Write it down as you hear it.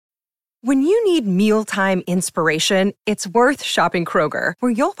When you need mealtime inspiration, it's worth shopping Kroger,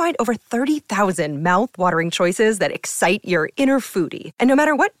 where you'll find over 30,000 mouth-watering choices that excite your inner foodie. And no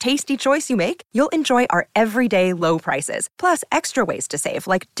matter what tasty choice you make, you'll enjoy our everyday low prices, plus extra ways to save,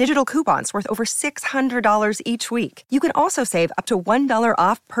 like digital coupons worth over $600 each week. You can also save up to $1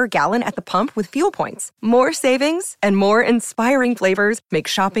 off per gallon at the pump with fuel points. More savings and more inspiring flavors make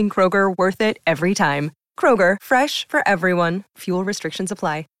shopping Kroger worth it every time. Kroger, fresh for everyone. Fuel restrictions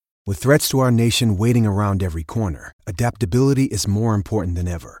apply. With threats to our nation waiting around every corner, adaptability is more important than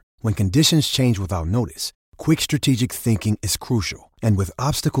ever. When conditions change without notice, quick strategic thinking is crucial. And with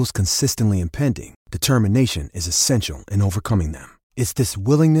obstacles consistently impending, determination is essential in overcoming them. It's this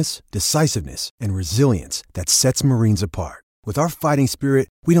willingness, decisiveness, and resilience that sets Marines apart. With our fighting spirit,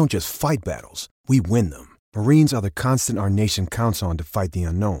 we don't just fight battles, we win them. Marines are the constant our nation counts on to fight the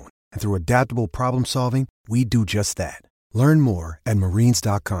unknown. And through adaptable problem solving, we do just that. Learn more at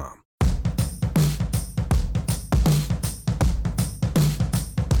marines.com.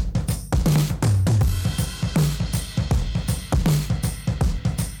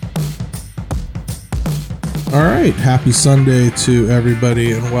 All right, happy Sunday to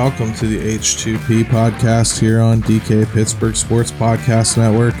everybody and welcome to the H2P podcast here on DK Pittsburgh Sports Podcast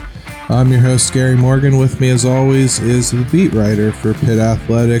Network. I'm your host, Gary Morgan. With me as always is the beat writer for Pitt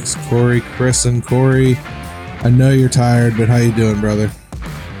Athletics, Corey Christen. Corey, I know you're tired, but how you doing, brother?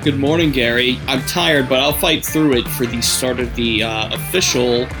 Good morning, Gary. I'm tired, but I'll fight through it for the start of the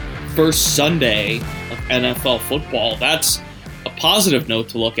official first Sunday of NFL football. That's a positive note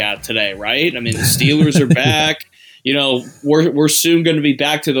to look at today, right? I mean, the Steelers are back. You know, we're soon going to be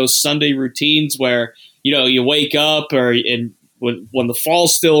back to those Sunday routines where, you know, you wake up and when the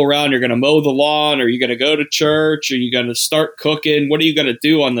fall's still around, you're going to mow the lawn, or you're going to go to church, or you're going to start cooking. What are you going to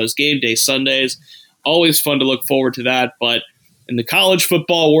do on those game day Sundays? Always fun to look forward to that. But in the college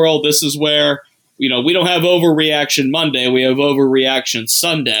football world, this is where, you know, we don't have overreaction Monday. We have overreaction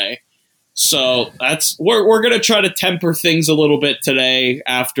Sunday. So we're going to try to temper things a little bit today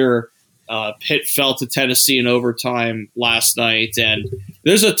after Pitt fell to Tennessee in overtime last night. And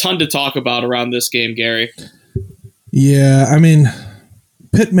there's a ton to talk about around this game, Gary. Yeah, I mean,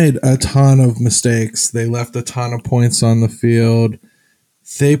 Pitt made a ton of mistakes. They left a ton of points on the field.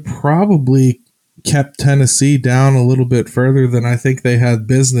 They probably kept Tennessee down a little bit further than I think they had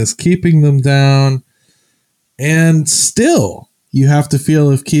business keeping them down. And still, you have to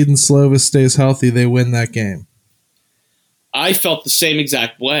feel if Kedon Slovis stays healthy, they win that game. I felt the same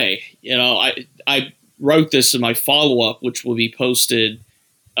exact way. You know, I wrote this in my follow-up, which will be posted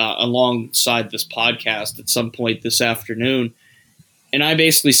alongside this podcast at some point this afternoon. And I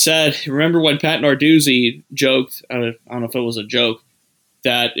basically said, remember when Pat Narduzzi joked, I don't know if it was a joke,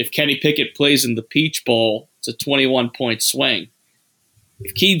 that if Kenny Pickett plays in the Peach Bowl, it's a 21-point swing.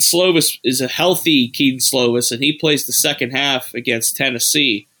 If Kedon Slovis is a healthy Kedon Slovis and he plays the second half against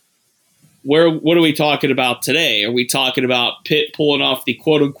Tennessee, what are we talking about today? Are we talking about Pitt pulling off the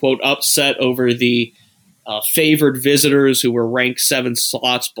quote-unquote upset over the favored visitors who were ranked 7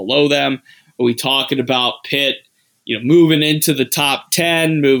 slots below them? Are we talking about Pitt, you know, moving into the top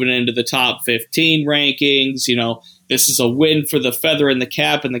 10, moving into the top 15 rankings? You know, this is a win for the feather in the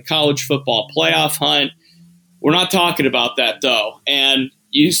cap in the college football playoff hunt. We're not talking about that, though. And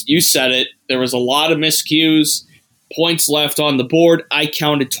you said it. There was a lot of miscues, points left on the board. I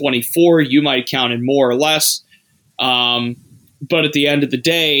counted 24. You might have counted more or less. But at the end of the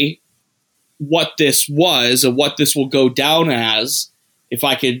day, what this was and what this will go down as, if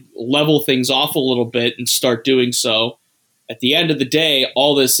I could level things off a little bit and start doing so, at the end of the day,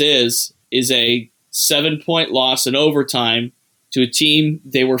 all this is a 7-point loss in overtime to a team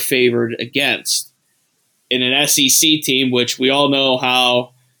they were favored against. In an SEC team, which we all know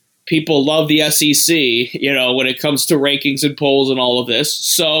how people love the SEC, you know, when it comes to rankings and polls and all of this.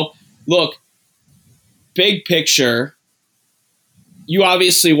 So, look, big picture, you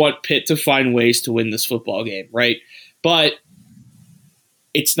obviously want Pitt to find ways to win this football game, right? But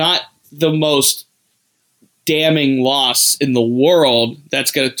it's not the most damning loss in the world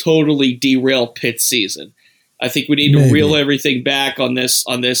that's going to totally derail Pitt's season. I think we need to reel everything back on this,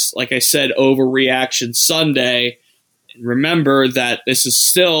 like I said, overreaction Sunday. And remember that this is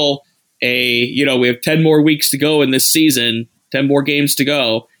still we have 10 more weeks to go in this season, 10 more games to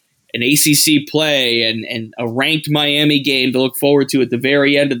go, an ACC play and a ranked Miami game to look forward to at the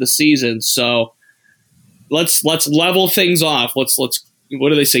very end of the season. So let's level things off. Let's what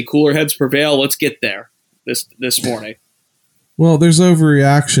do they say? Cooler heads prevail. Let's get there this morning. Well, there's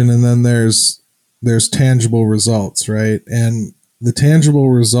overreaction, and then there's tangible results, right? And the tangible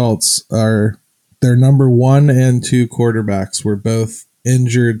results are their number 1 and 2 quarterbacks were both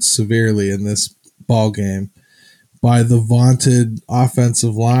injured severely in this ball game by the vaunted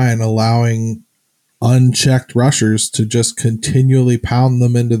offensive line allowing unchecked rushers to just continually pound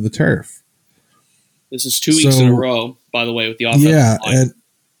them into the turf. This is 2 weeks in a row, by the way, with the offensive line. And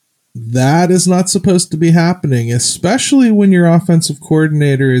that is not supposed to be happening, especially when your offensive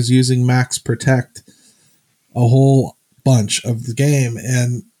coordinator is using Max Protect a whole bunch of the game.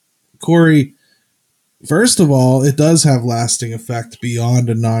 And Corey, first of all, it does have lasting effect beyond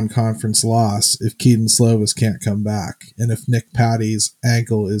a non-conference loss if Kedon Slovis can't come back and if Nick Patty's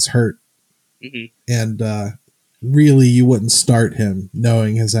ankle is hurt. Mm-hmm. And really, you wouldn't start him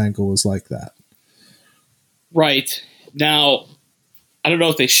knowing his ankle was like that. Right. Now, I don't know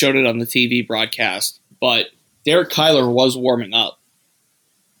if they showed it on the TV broadcast, but Derek Kyler was warming up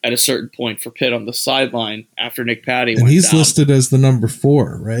at a certain point for Pitt on the sideline after Nick Patty went down. And he's listed as the number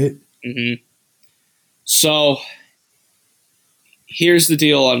 4, right? Mm-hmm. So here's the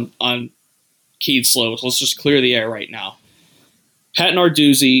deal on Kedon Slovis. Let's just clear the air right now. Pat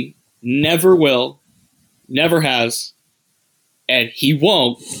Narduzzi never will, never has, and he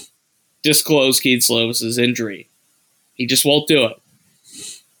won't disclose Kedon Slovis' injury. He just won't do it.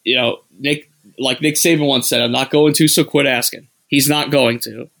 You know, Nick Saban once said, I'm not going to, so quit asking. He's not going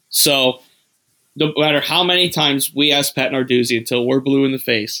to. So no matter how many times we ask Pat Narduzzi until we're blue in the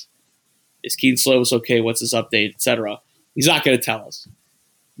face, is Kedon Slovis okay? What's his update, etc.? He's not going to tell us.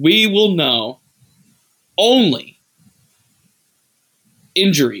 We will know only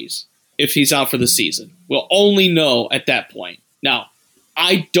injuries if he's out for the season. We'll only know at that point. Now,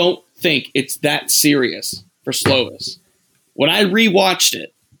 I don't think it's that serious for Slovis. When I rewatched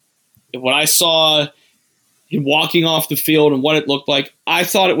it, when I saw him walking off the field and what it looked like, I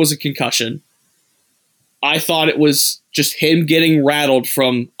thought it was a concussion. I thought it was just him getting rattled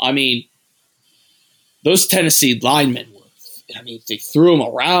from, those Tennessee linemen, they threw him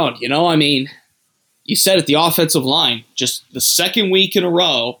around, you said it, the offensive line, just the second week in a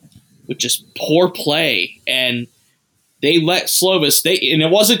row with just poor play. And they let Slovis, and it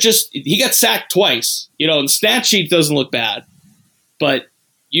wasn't just, he got sacked twice. The stat sheet doesn't look bad, but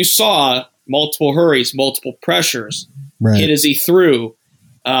you saw multiple hurries, multiple pressures, hit as he threw.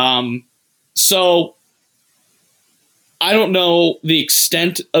 So I don't know the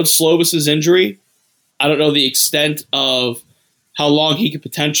extent of Slovis' injury. I don't know the extent of how long he could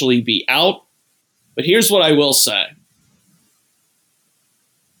potentially be out. But here's what I will say.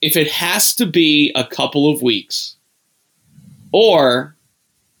 If it has to be a couple of weeks, or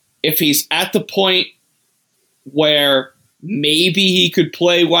if he's at the point where maybe he could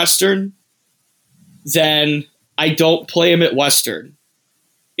play Western, then I don't play him at Western.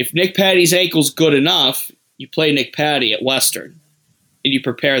 If Nick Patty's ankle's good enough, you play Nick Patty at Western, and you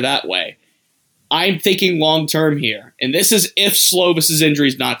prepare that way. I'm thinking long-term here, and this is if Slovis' injury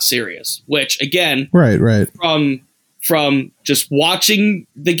is not serious, which, again, right. From just watching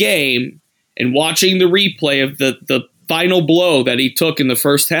the game and watching the replay of the final blow that he took in the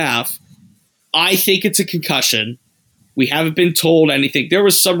first half, I think it's a concussion. We haven't been told anything. There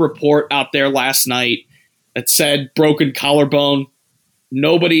was some report out there last night that said broken collarbone.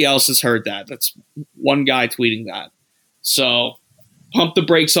 Nobody else has heard that. That's one guy tweeting that. So pump the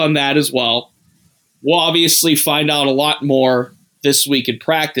brakes on that as well. We'll obviously find out a lot more this week in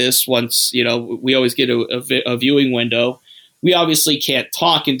practice once, we always get a viewing window. We obviously can't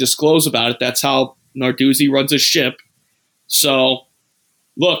talk and disclose about it. That's how Narduzzi runs his ship. So,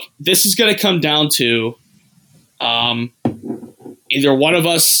 look, this is going to come down to either one of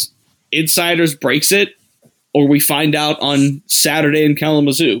us insiders breaks it, or we find out on Saturday in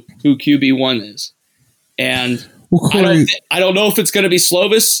Kalamazoo who QB1 is. And I don't know if it's going to be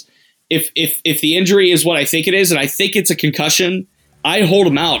Slovis. If the injury is what I think it is, and I think it's a concussion, I hold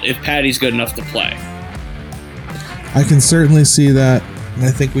him out if Patty's good enough to play. I can certainly see that, and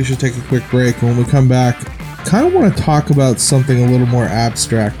I think we should take a quick break. When we come back, kind of want to talk about something a little more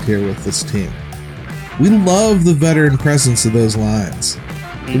abstract here with this team. We love the veteran presence of those lines,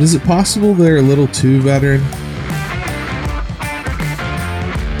 but is it possible they're a little too veteran?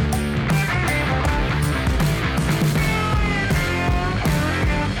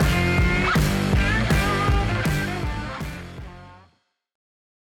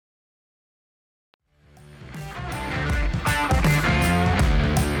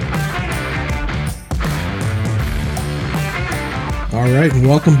 All right, and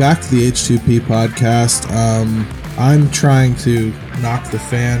welcome back to the H2P podcast. I'm trying to knock the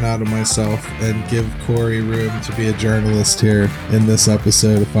fan out of myself and give Corey room to be a journalist here in this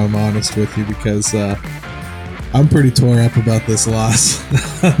episode, if I'm honest with you, because I'm pretty tore up about this loss.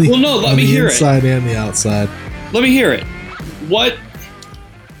 Let me hear it. On the inside and the outside. Let me hear it.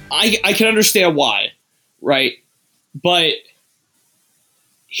 I can understand why, right? But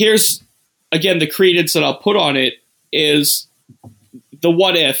here's, again, the credence that I'll put on it is the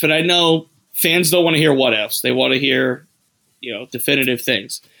what if. And I know fans don't want to hear what ifs. They want to hear, definitive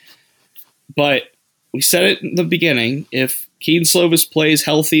things. But we said it in the beginning. If Kedon Slovis plays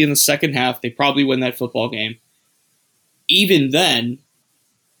healthy in the second half, they probably win that football game. Even then,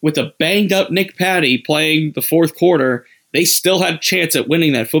 with a banged-up Nick Patty playing the fourth quarter, they still had a chance at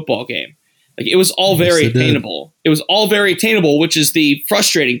winning that football game. Like, it was all very attainable. It was all very attainable, which is the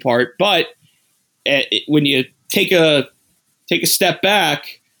frustrating part. But when you take a step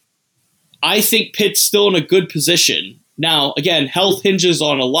back, I think Pitt's still in a good position. Now, again, health hinges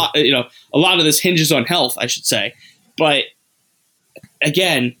on a lot of this hinges on health, I should say. But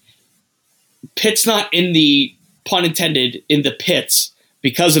again, Pitt's not in the, pun intended, in the pits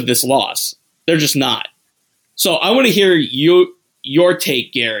because of this loss. They're just not. So I want to hear your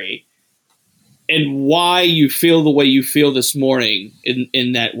take, Gary, and why you feel the way you feel this morning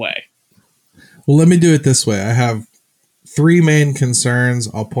in that way. Well, let me do it this way. I have 3 main concerns.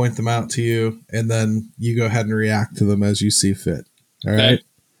 I'll point them out to you, and then you go ahead and react to them as you see fit. All right? Okay.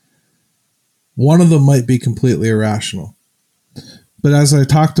 One of them might be completely irrational. But as I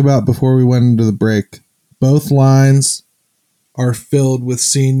talked about before we went into the break, both lines are filled with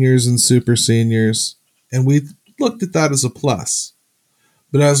seniors and super seniors, and we looked at that as a plus.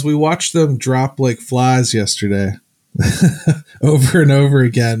 But as we watched them drop like flies yesterday, over and over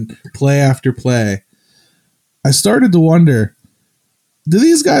again, play after play, I started to wonder, do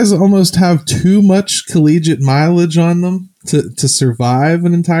these guys almost have too much collegiate mileage on them to survive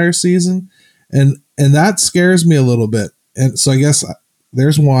an entire season? And that scares me a little bit. And so I guess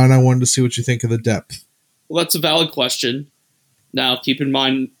there's one. I wanted to see what you think of the depth. Well, that's a valid question. Now, keep in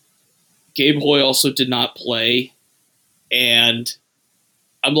mind, Gabe Hoy also did not play. And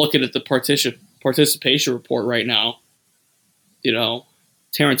I'm looking at the participation report right now.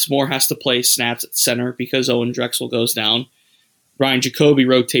 Terrence Moore has to play snaps at center because Owen Drexel goes down. Ryan Jacoby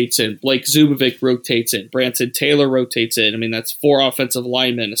rotates in. Blake Zubovic rotates in. Branson Taylor rotates in. I mean, that's 4 offensive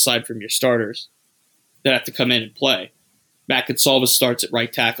linemen aside from your starters that have to come in and play. Matt Gonsalves starts at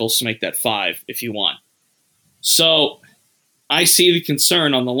right tackle, so make that 5 if you want. So I see the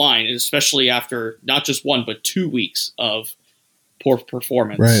concern on the line, especially after not just 1 but 2 weeks of poor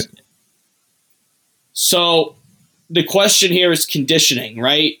performance. Right. So the question here is conditioning,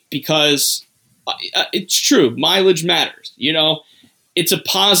 right? Because it's true, mileage matters. It's a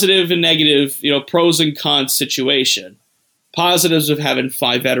positive and negative, pros and cons situation. Positives of having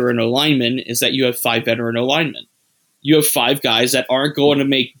 5 veteran O-linemen is that you have 5 veteran O-linemen. You have 5 guys that aren't going to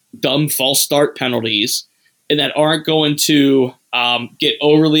make dumb false start penalties and that aren't going to get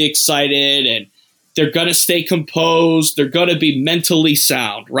overly excited, and they're going to stay composed. They're going to be mentally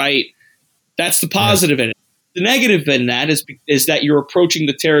sound, right? That's the positive in it. The negative in that is that you're approaching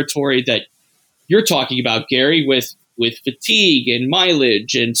the territory that you're talking about, Gary, with fatigue and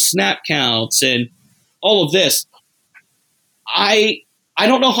mileage and snap counts and all of this. I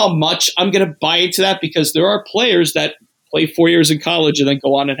don't know how much I'm going to buy into that, because there are players that play 4 years in college and then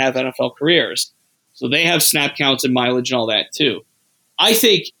go on and have NFL careers. So they have snap counts and mileage and all that too. I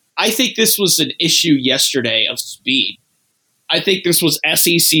think this was an issue yesterday of speed. I think this was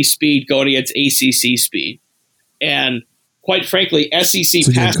SEC speed going against ACC speed. And quite frankly, SEC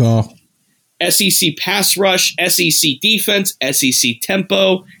pass rush, SEC defense, SEC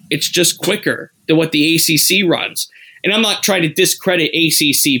tempo, it's just quicker than what the ACC runs. And I'm not trying to discredit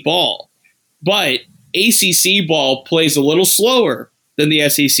ACC ball, but ACC ball plays a little slower than the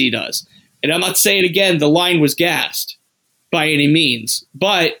SEC does. And I'm not saying, again, the line was gassed by any means,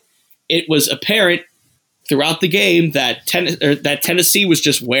 but it was apparent throughout the game that Tennessee was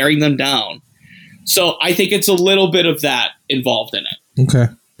just wearing them down. So I think it's a little bit of that involved in it.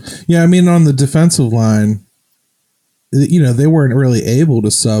 Okay. Yeah, I mean, on the defensive line, they weren't really able to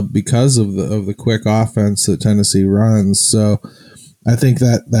sub because of the quick offense that Tennessee runs. So I think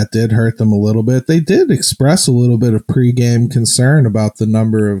that did hurt them a little bit. They did express a little bit of pregame concern about the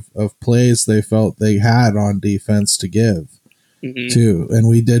number of plays they felt they had on defense to give, too. And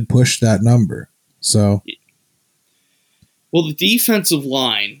we did push that number. So, well, the defensive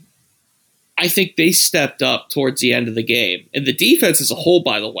line, I think they stepped up towards the end of the game. And the defense as a whole,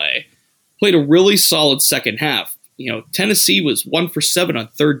 by the way, played a really solid second half. Tennessee was 1 for 7 on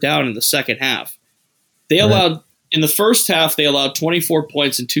third down in the second half. They allowed, in the first half, they allowed 24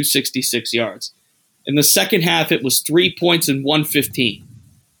 points and 266 yards. In the second half, it was 3 points and 115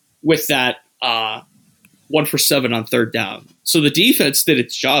 with that 1 for 7 on third down. So the defense did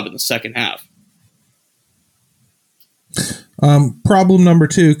its job in the second half. Problem number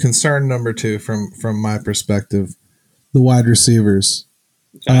two, concern number two from my perspective, the wide receivers.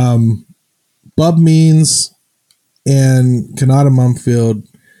 Okay. Bub Means and Kanata Mumfield,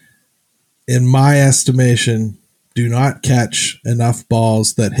 in my estimation, do not catch enough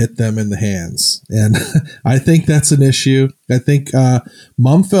balls that hit them in the hands. And I think that's an issue. I think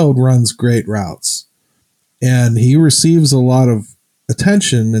Mumfield runs great routes, and he receives a lot of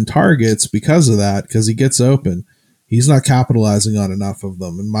attention and targets because of that, because he gets open. He's not capitalizing on enough of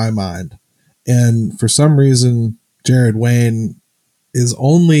them, in my mind. And for some reason, Jared Wayne is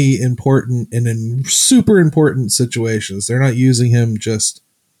only important in super important situations. They're not using him just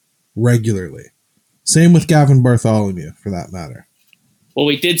regularly. Same with Gavin Bartholomew, for that matter. Well,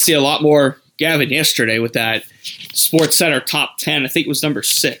 we did see a lot more Gavin yesterday with that Sports Center top 10. I think it was number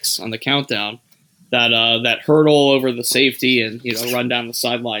 6 on the countdown. That hurdle over the safety and run down the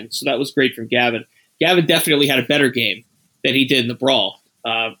sideline. So that was great from Gavin. Gavin definitely had a better game than he did in the brawl.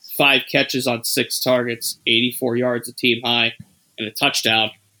 5 catches on 6 targets, 84 yards, a team high, and a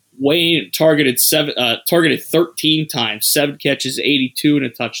touchdown. Wayne targeted 13 times, 7 catches, 82, and a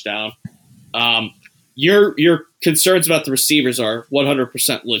touchdown. Your concerns about the receivers are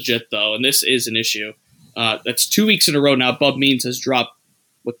 100% legit, though, and this is an issue. That's 2 weeks in a row now. Bub Means has dropped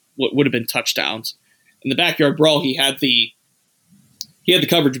what would have been touchdowns. In the backyard brawl, he had the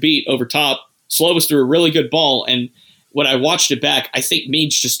coverage beat over top. Slovis threw a really good ball, and when I watched it back, I think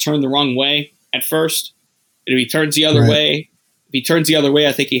Means just turned the wrong way at first. And if he turns the other way,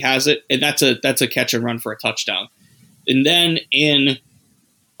 I think he has it, and that's a catch and run for a touchdown. And then in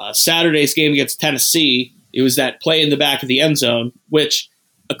Saturday's game against Tennessee, it was that play in the back of the end zone, which,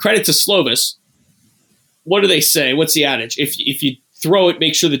 a credit to Slovis. What do they say? What's the adage? If you throw it,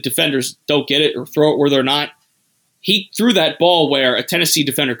 make sure the defenders don't get it, or throw it where they're not. He threw that ball where a Tennessee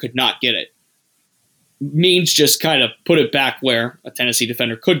defender could not get it. Means just kind of put it back where a Tennessee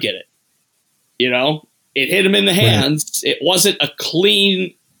defender could get it. It hit him in the hands. Right. It wasn't a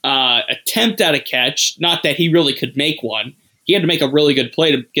clean attempt at a catch. Not that he really could make one. He had to make a really good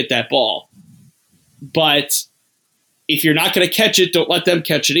play to get that ball. But if you're not going to catch it, don't let them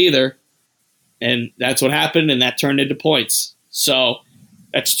catch it either. And that's what happened, and that turned into points. So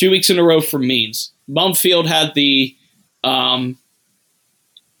that's 2 weeks in a row for Means. Mumfield had the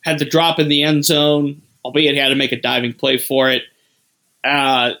drop in the end zone, albeit he had to make a diving play for it.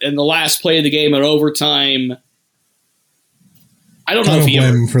 And the last play of the game in overtime, I don't know if he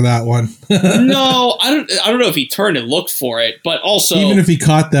blame him for that one. No, I don't know if he turned and looked for it, but also even if he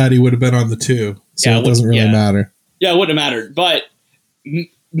caught that, he would have been on the 2. So it doesn't really matter. Yeah, it wouldn't have mattered. But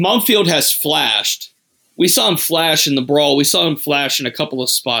Mumfield has flashed. We saw him flash in the brawl. We saw him flash in a couple of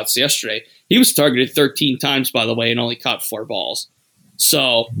spots yesterday. He was targeted 13 times, by the way, and only caught 4 balls.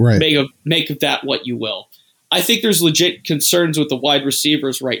 So make of that what you will. I think there's legit concerns with the wide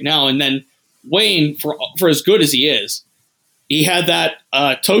receivers right now. And then Wayne, for as good as he is, he had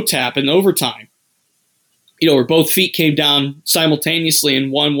that toe tap in overtime, where both feet came down simultaneously,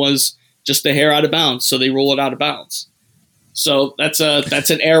 and one was just the hair out of bounds, so they rule it out of bounds. So that's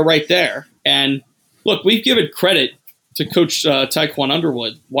an error right there. And look, we've given credit to Coach Tyquan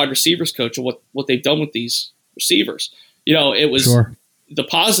Underwood, wide receivers coach, of what they've done with these receivers. It was the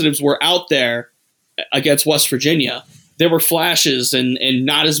positives were out there against West Virginia. There were flashes and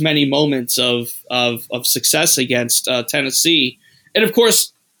not as many moments of success against Tennessee. And of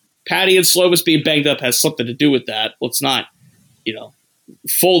course, Patty and Slovis being banged up has something to do with that. Let's not,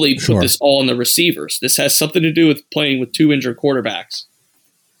 fully put this all on the receivers. This has something to do with playing with 2 injured quarterbacks.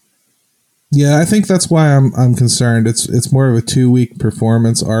 Yeah, I think that's why I'm concerned. It's more of a 2-week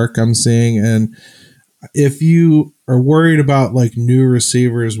performance arc I'm seeing, and if you are worried about like new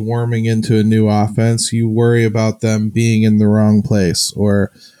receivers warming into a new offense, you worry about them being in the wrong place,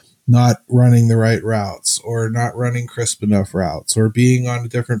 or not running the right routes, or not running crisp enough routes, or being on a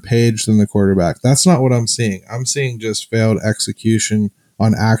different page than the quarterback. That's not what I'm seeing. I'm seeing just failed execution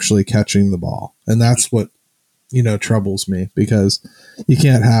on actually catching the ball, and that's what troubles me, because you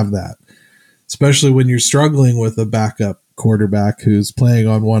can't have that, especially when you're struggling with a backup quarterback who's playing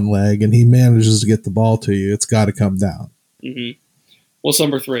on one leg and he manages to get the ball to you. It's got to come down. Mm-hmm. What's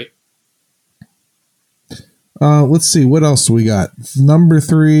number 3? Let's see. What else do we got? Number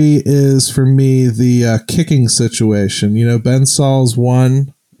 3 is, for me, the kicking situation. Ben Sauls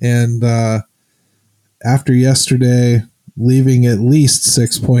won, and after yesterday, leaving at least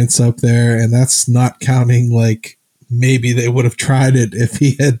 6 points up there, and that's not counting like maybe they would have tried it if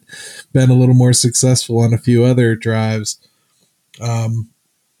he had been a little more successful on a few other drives.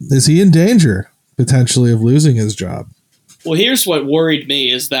 Is he in danger potentially of losing his job? Well, here's what worried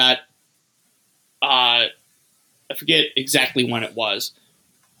me is that I forget exactly when it was.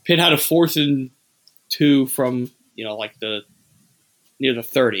 Pitt had a 4th and 2 from, like near the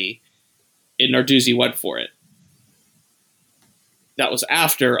 30, and Narduzzi went for it. That was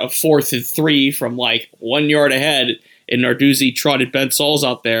after a 4th and 3 from like 1 yard ahead, and Narduzzi trotted Ben Sauls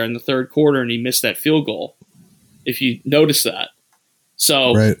out there in the third quarter, and he missed that field goal, if you notice that.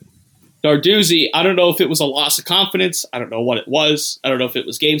 So right. Narduzzi, I don't know if it was a loss of confidence. I don't know what it was. I don't know if it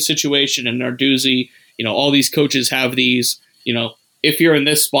was game situation, and Narduzzi, all these coaches have these, if you're in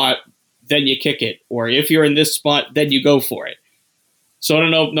this spot, then you kick it. Or if you're in this spot, then you go for it. So I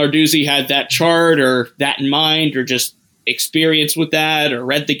don't know if Narduzzi had that chart or that in mind or just experience with that or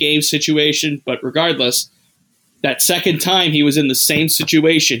read the game situation. But regardless, that second time he was in the same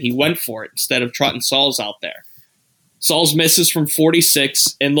situation, he went for it instead of trotting Sauls out there. Sauls misses from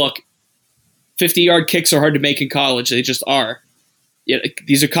 46. And look, 50-yard kicks are hard to make in college. They just are. Yeah,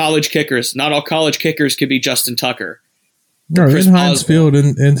 these are college kickers. Not all college kickers can be Justin Tucker. No, in Heinz Field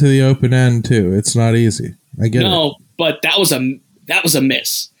into the open end too. It's not easy. I get it. No, but that was a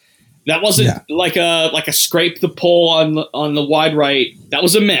miss. That wasn't like a scrape the pole on the wide right. That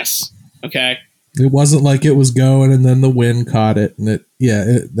was a miss. Okay. It wasn't like it was going and then the wind caught it and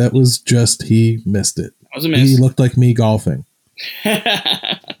that was just he missed it. That was a miss. He looked like me golfing.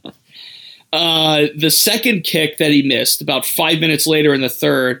 The second kick that he missed about 5 minutes later in the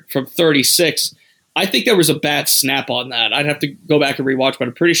third from 36, I think there was a bad snap on that. I'd have to go back and rewatch, but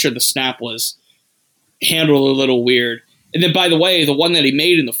I'm pretty sure the snap was handled a little weird. And then, by the way, the one that he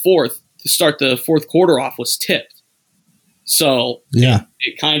made in the fourth to start the fourth quarter off was tipped. So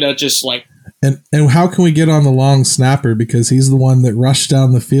it kind of just like. And how can we get on the long snapper, because he's the one that rushed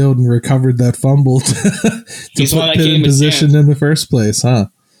down the field and recovered that fumble to put Pitt in position in the first place, huh?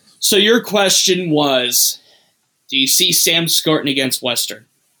 So your question was, do you see Sam Scarton against Western?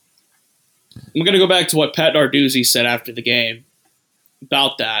 I'm going to go back to what Pat Narduzzi said after the game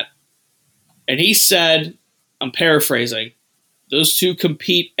about that. And he said, I'm paraphrasing, those two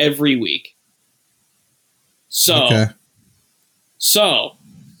compete every week. So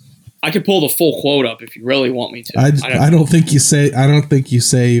I could pull the full quote up if you really want me to. I don't think you say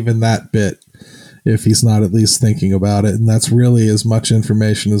even that bit if he's not at least thinking about it, and that's really as much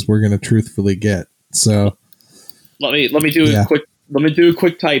information as we're going to truthfully get. So let me do a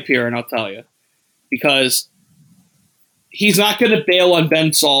quick type here, and I'll tell you, because he's not going to bail on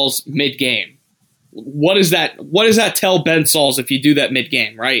Ben Sauls mid game. What does that tell Ben Sauls if you do that mid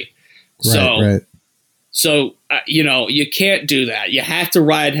game, right? Right. So you can't do that. You have to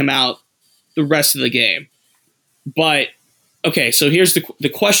ride him out the rest of the game. But okay, so here's the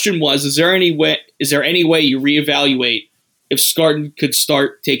question was: Is there any way you reevaluate if Scarton could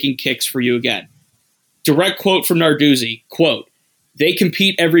start taking kicks for you again? Direct quote from Narduzzi: "Quote: They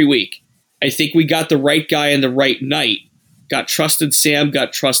compete every week. I think we got the right guy in the right night. Got trust in Sam.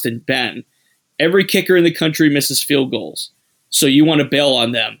 Got trust in Ben. Every kicker in the country misses field goals. So you want to bail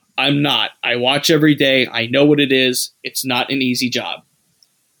on them? I'm not. I watch every day. I know what it is. It's not an easy job."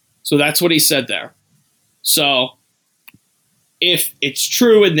 So that's what he said there. So if it's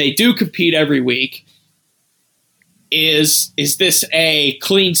true and they do compete every week, is this a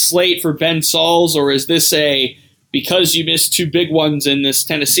clean slate for Ben Sauls, or is this because you missed two big ones in this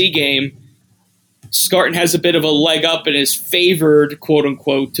Tennessee game, Scarton has a bit of a leg up and is favored, quote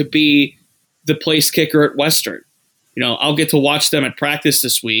unquote, to be the place kicker at Western? I'll get to watch them at practice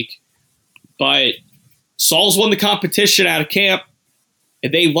this week, but Sauls won the competition out of camp,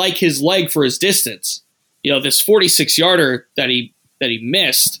 and they like his leg for his distance. This 46-yarder that he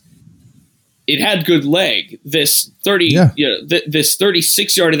missed, it had good leg. This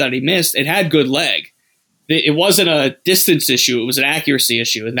 36-yarder that he missed, it had good leg. It wasn't a distance issue; it was an accuracy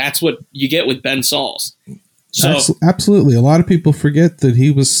issue, and that's what you get with Ben Sauls. So, absolutely, a lot of people forget that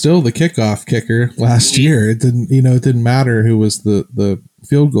he was still the kickoff kicker last year. It didn't matter who was the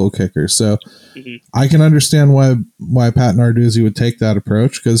field goal kicker. So I can understand why Pat Narduzzi would take that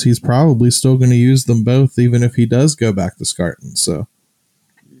approach, because he's probably still going to use them both, even if he does go back to Scarton.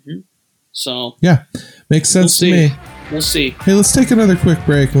 So yeah, makes sense to me. We'll see. Hey, let's take another quick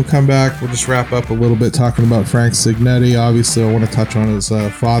break. We'll come back. We'll just wrap up a little bit talking about Frank Cignetti. Obviously, I want to touch on his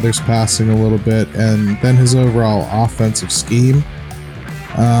father's passing a little bit, and then his overall offensive scheme.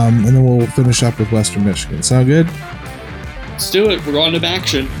 And then we'll finish up with Western Michigan. Sound good? Let's do it. We're on to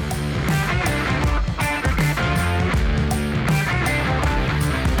action.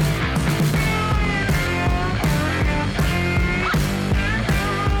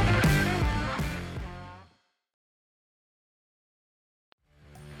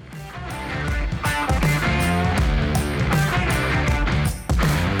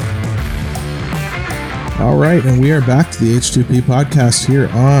 All right, and we are back to the H2P podcast here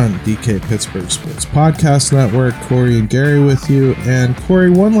on DK Pittsburgh Sports Podcast Network. Corey and Gary with you. And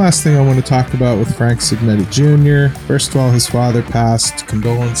Corey, one last thing I want to talk about with Frank Cignetti Jr. First of all, his father passed.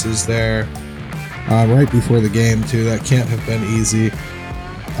 Condolences there. Right before the game, too. That can't have been easy.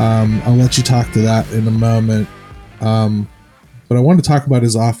 I'll let you talk to that in a moment. But I want to talk about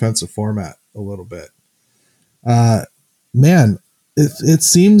his offensive format a little bit. Man, it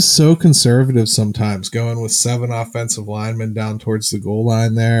seems so conservative sometimes, going with 7 offensive linemen down towards the goal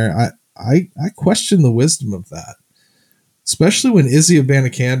line there. I question the wisdom of that, especially when Izzy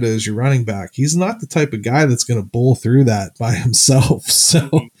Abanikanda is your running back. He's not the type of guy that's going to bowl through that by himself. So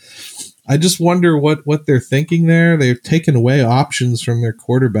I just wonder what they're thinking there. They've taken away options from their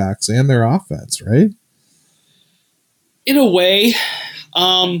quarterbacks and their offense, right? In a way.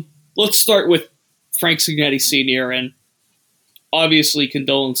 Let's start with Frank Cignetti Sr. and obviously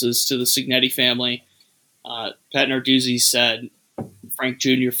condolences to the Cignetti family. Pat Narduzzi said Frank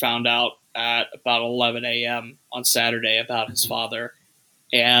Jr. found out at about 11 a.m. on Saturday about his father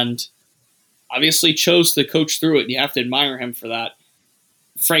and obviously chose to coach through it. And you have to admire him for that.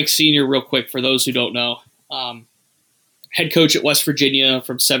 Frank Sr., real quick, for those who don't know, head coach at West Virginia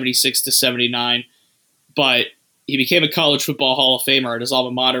from 76 to 79, but he became a college football Hall of Famer at his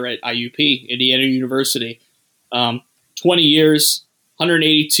alma mater at IUP, Indiana University. 20 years,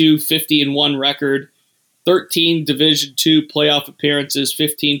 182, 50-1 record, 13 Division II playoff appearances,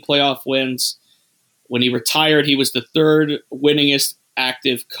 15 playoff wins. When he retired, he was the 3rd winningest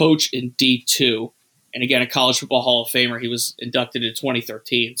active coach in D2. And again, a college football Hall of Famer. He was inducted in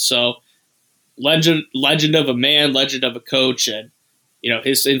 2013. So legend of a man, legend of a coach. And,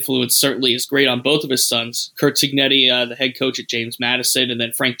 his influence certainly is great on both of his sons. Curt Cignetti, the head coach at James Madison, and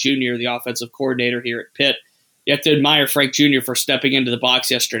then Frank Jr., the offensive coordinator here at Pitt. You have to admire Frank Jr. for stepping into the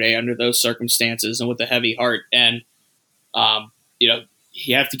box yesterday under those circumstances and with a heavy heart. And,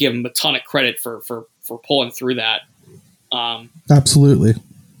 you have to give him a ton of credit for pulling through that. Absolutely.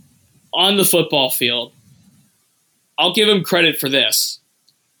 On the football field, I'll give him credit for this.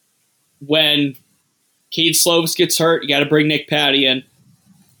 When Kedon Slovis gets hurt, you got to bring Nick Patty in.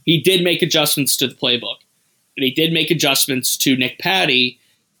 He did make adjustments to the playbook. And he did make adjustments to Nick Patty,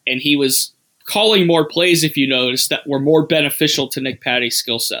 and he was calling more plays, if you noticed, that were more beneficial to Nick Patty's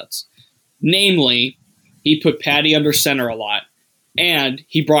skill sets. Namely, he put Patty under center a lot, and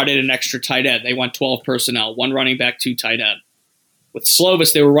he brought in an extra tight end. They went 12 personnel, 1 running back, 2 tight end. With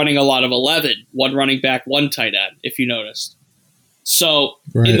Slovis, they were running a lot of 11, 1 running back, 1 tight end, if you noticed. So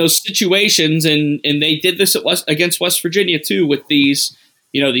in those situations, and they did this against West Virginia too, with these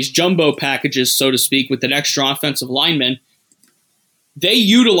jumbo packages, so to speak, with an extra offensive lineman, they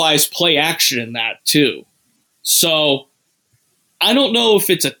utilize play action in that too. So I don't know if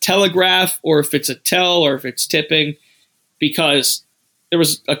it's a telegraph or if it's a tell or if it's tipping, because there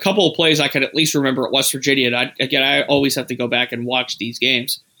was a couple of plays I could at least remember at West Virginia. And I always have to go back and watch these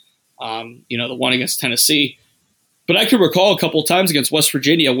games, the one against Tennessee. But I could recall a couple of times against West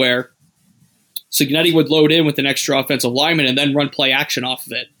Virginia where Cignetti would load in with an extra offensive lineman and then run play action off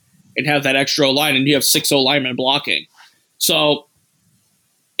of it and have that extra O-line, and you have 6 O-linemen blocking. So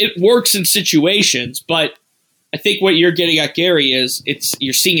it works in situations, but I think what you're getting at, Gary, is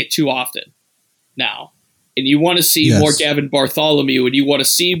you're seeing it too often now. And you want to see more Gavin Bartholomew, and you want to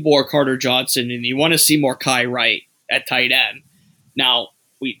see more Carter Johnson, and you want to see more Kai Wright at tight end. Now,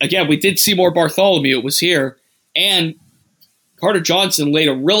 we did see more Bartholomew. It was here. And Carter Johnson laid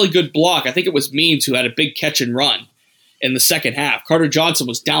a really good block. I think it was Means who had a big catch and run in the second half. Carter Johnson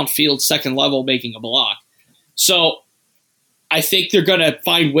was downfield, second level, making a block. So I think they're going to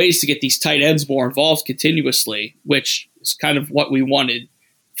find ways to get these tight ends more involved continuously, which is kind of what we wanted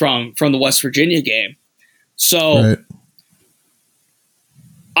from the West Virginia game. So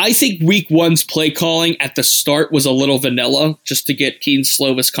I think week 1's play calling at the start was a little vanilla just to get Kedon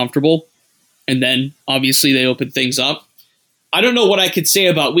Slovis comfortable. And then obviously they opened things up. I don't know what I could say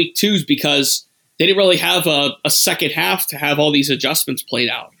about week 2's because they didn't really have a second half to have all these adjustments played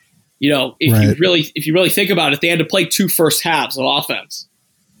out. If you really think about it, they had to play 2 first halves of offense.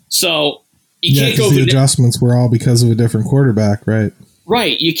 So you can't go. The adjustments were all because of a different quarterback, right?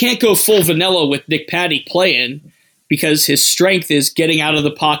 Right. You can't go full vanilla with Nick Patty playing because his strength is getting out of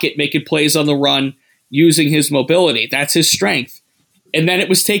the pocket, making plays on the run, using his mobility. That's his strength. And then it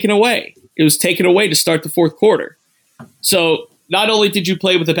was taken away. It was taken away to start the fourth quarter. So not only did you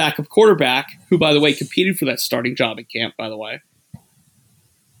play with a backup quarterback, who, by the way, competed for that starting job at camp, by the way,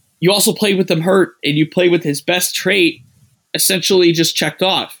 you also played with him hurt, and you played with his best trait essentially just checked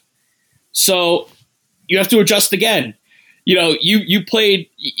off. So you have to adjust again. You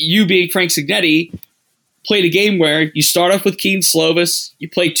being Frank Cignetti, played a game where you start off with Kedon Slovis, you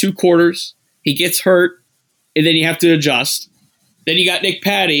play 2 quarters, he gets hurt, and then you have to adjust. Then you got Nick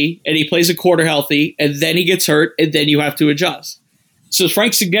Patty, and he plays a quarter healthy, and then he gets hurt, and then you have to adjust. So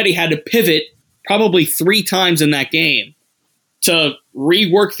Frank Cignetti had to pivot probably 3 times in that game to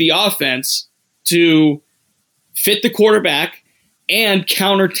rework the offense to fit the quarterback and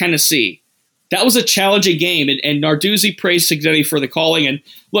counter Tennessee. That was a challenging game, and Narduzzi praised Cignetti for the calling. And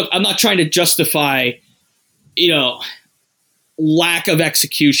look, I'm not trying to justify, lack of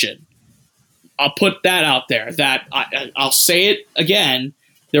execution. I'll put that out there. That I'll say it again.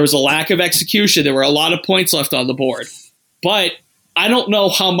 There was a lack of execution. There were a lot of points left on the board. But I don't know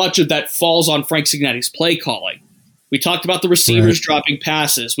how much of that falls on Frank Cignetti's play calling. We talked about the receivers dropping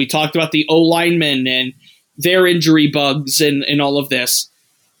passes. We talked about the O-linemen and their injury bugs and all of this.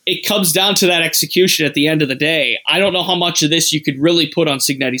 It comes down to that execution at the end of the day. I don't know how much of this you could really put on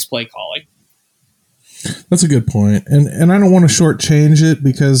Cignetti's play calling. That's a good point. And I don't want to shortchange it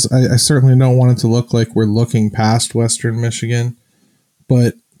because I certainly don't want it to look like we're looking past Western Michigan.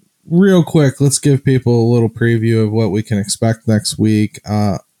 But real quick, let's give people a little preview of what we can expect next week.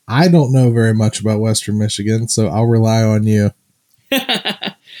 I don't know very much about Western Michigan, so I'll rely on you.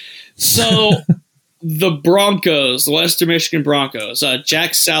 So the Broncos, the Western Michigan Broncos,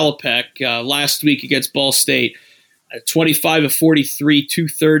 Jack Salopek last week against Ball State, 25 of 43,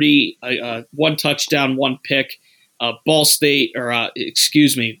 230, 1 touchdown, 1 pick. Western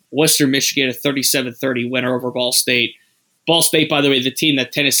Michigan, a 37-30 winner over Ball State. Ball State, by the way, the team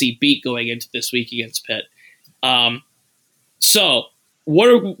that Tennessee beat going into this week against Pitt. So what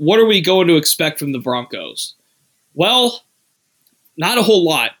are we going to expect from the Broncos? Well, not a whole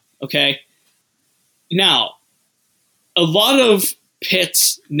lot, okay? Now, a lot of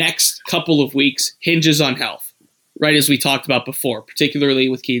Pitt's next couple of weeks hinges on health, right, as we talked about before, particularly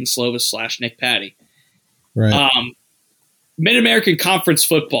with Kedon Slovis / Nick Patty. Right. Mid-American Conference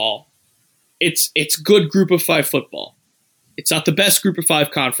football, it's good Group of 5 football. It's not the best Group of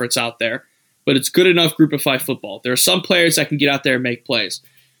 5 conference out there, but it's good enough Group of 5 football. There are some players that can get out there and make plays.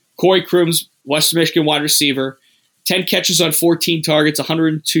 Corey Crooms, Western Michigan wide receiver, 10 catches on 14 targets,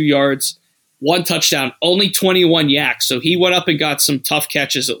 102 yards, 1 touchdown, only 21 yaks. So he went up and got some tough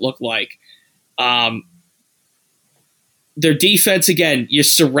catches, it looked like. Their defense, again, you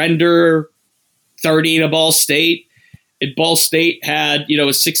surrender 30 to Ball State. And Ball State had, a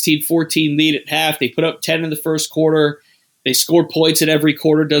 16-14 lead at half. They put up 10 in the first quarter. They scored points in every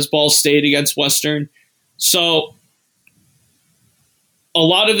quarter, does Ball State against Western. So a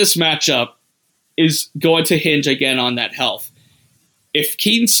lot of this matchup is going to hinge, again, on that health. If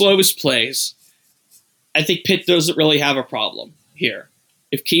Kedon Slovis plays, I think Pitt doesn't really have a problem here.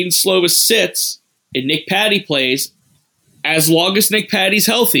 If Kedon Slovis sits and Nick Patty plays, as long as Nick Patty's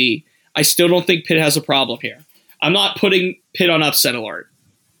healthy, I still don't think Pitt has a problem here. I'm not putting Pitt on upset alert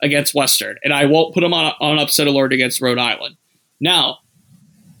against Western, and I won't put them on upset alert against Rhode Island. Now,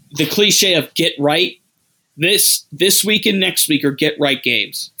 the cliche of get right, this week and next week are get right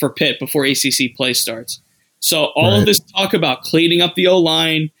games for Pitt before ACC play starts. So all of this talk about cleaning up the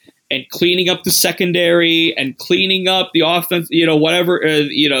O-line and cleaning up the secondary and cleaning up the offense, whatever,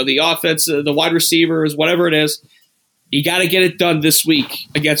 the offense, the wide receivers, whatever it is, you got to get it done this week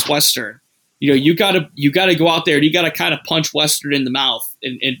against Western. You got to go out there and you got to kind of punch Western in the mouth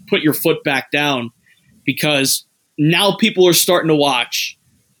and put your foot back down, because now people are starting to watch.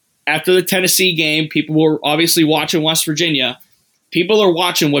 After the Tennessee game, people were obviously watching West Virginia. People are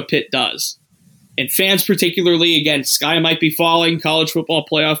watching what Pitt does. And fans particularly, again, sky might be falling. College football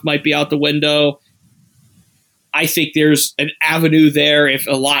playoff might be out the window. I think there's an avenue there if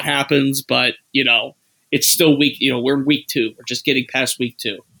a lot happens, but, it's still week. We're in week 2. We're just getting past week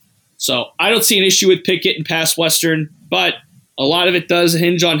 2. So I don't see an issue with Pitt getting past Western, but a lot of it does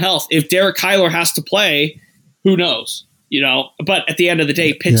hinge on health. If Derek Kyler has to play, who knows? But at the end of the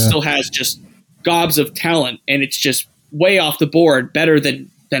day, Pitt still has just gobs of talent, and it's just way off the board, better than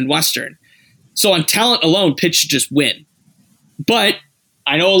Western. So on talent alone, Pitt should just win. But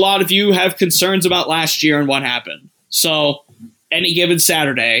I know a lot of you have concerns about last year and what happened. So any given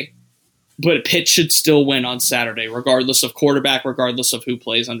Saturday, but Pitt should still win on Saturday, regardless of quarterback, regardless of who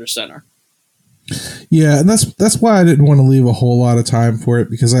plays under center. Yeah, and that's why I didn't want to leave a whole lot of time for it,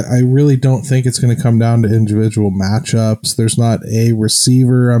 because I really don't think it's going to come down to individual matchups. There's not a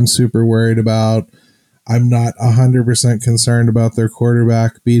receiver I'm super worried about. I'm not 100% concerned about their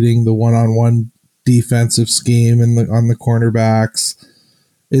quarterback beating the one-on-one defensive scheme on the cornerbacks.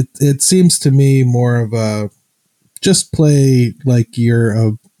 It seems to me more of a just play like you're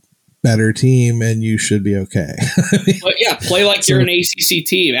a better team, and you should be okay. But yeah, play like you're an ACC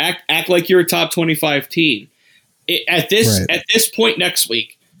team. Act like you're a top 25 team. At this point next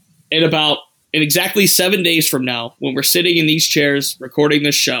week, in exactly 7 days from now, when we're sitting in these chairs recording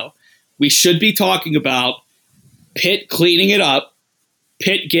this show, we should be talking about Pitt cleaning it up,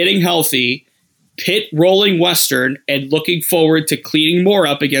 Pitt getting healthy, Pitt rolling Western, and looking forward to cleaning more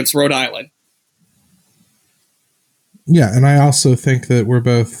up against Rhode Island. Yeah, and I also think that we're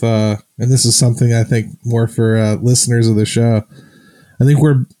both, and this is something I think more for listeners of the show, I think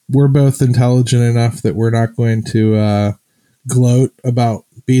we're both intelligent enough that we're not going to gloat about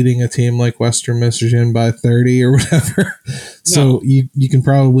beating a team like Western Michigan by 30 or whatever. No. So you can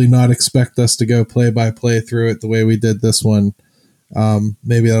probably not expect us to go play by play through it the way we did this one.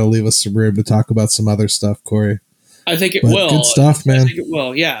 Maybe that'll leave us some room to talk about some other stuff, Corey. I think it will. Good stuff, man. I think it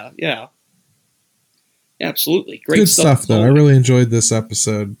will. Yeah. Absolutely. Great good stuff though. I really enjoyed this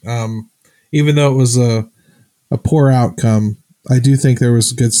episode. Even though it was a poor outcome, I do think there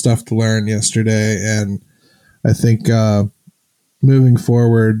was good stuff to learn yesterday, and I think moving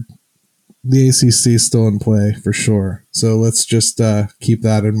forward, the ACC is still in play for sure. So let's just keep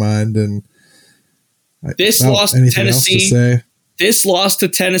that in mind. And this loss to Tennessee. This loss to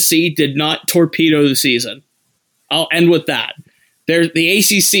Tennessee did not torpedo the season. I'll end with that. The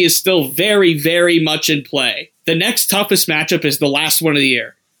ACC is still very, very much in play. The next toughest matchup is the last one of the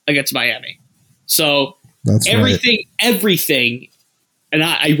year against Miami. So that's everything, and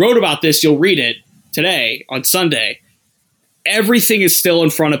I wrote about this. You'll read it today on Sunday. Everything is still in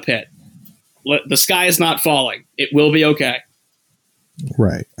front of Pitt. The sky is not falling. It will be okay.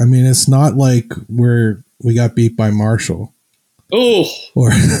 Right. I mean, it's not like we got beat by Marshall. Oh,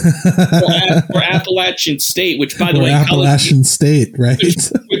 or Appalachian State, which by the way, State, right?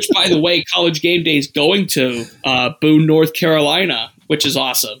 which by the way, College Game Day is going to Boone, North Carolina, which is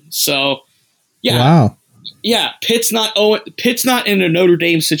awesome. So, yeah, wow, yeah. Pitt's not in a Notre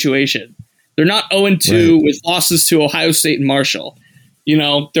Dame situation. They're not 0-2 with losses to Ohio State and Marshall. You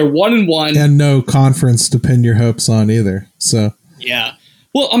know, they're 1-1 and no conference to pin your hopes on either. So, yeah.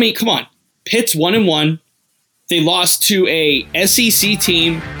 Well, I mean, come on, Pitt's 1-1. They lost to a SEC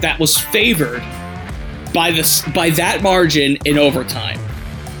team that was favored by that margin in overtime.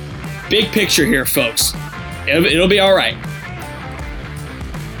 Big picture here, folks. It'll be all right.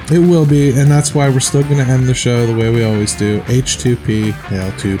 It will be, and that's why we're still going to end the show the way we always do. H2P,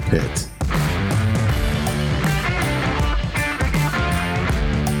 hail to Pitt.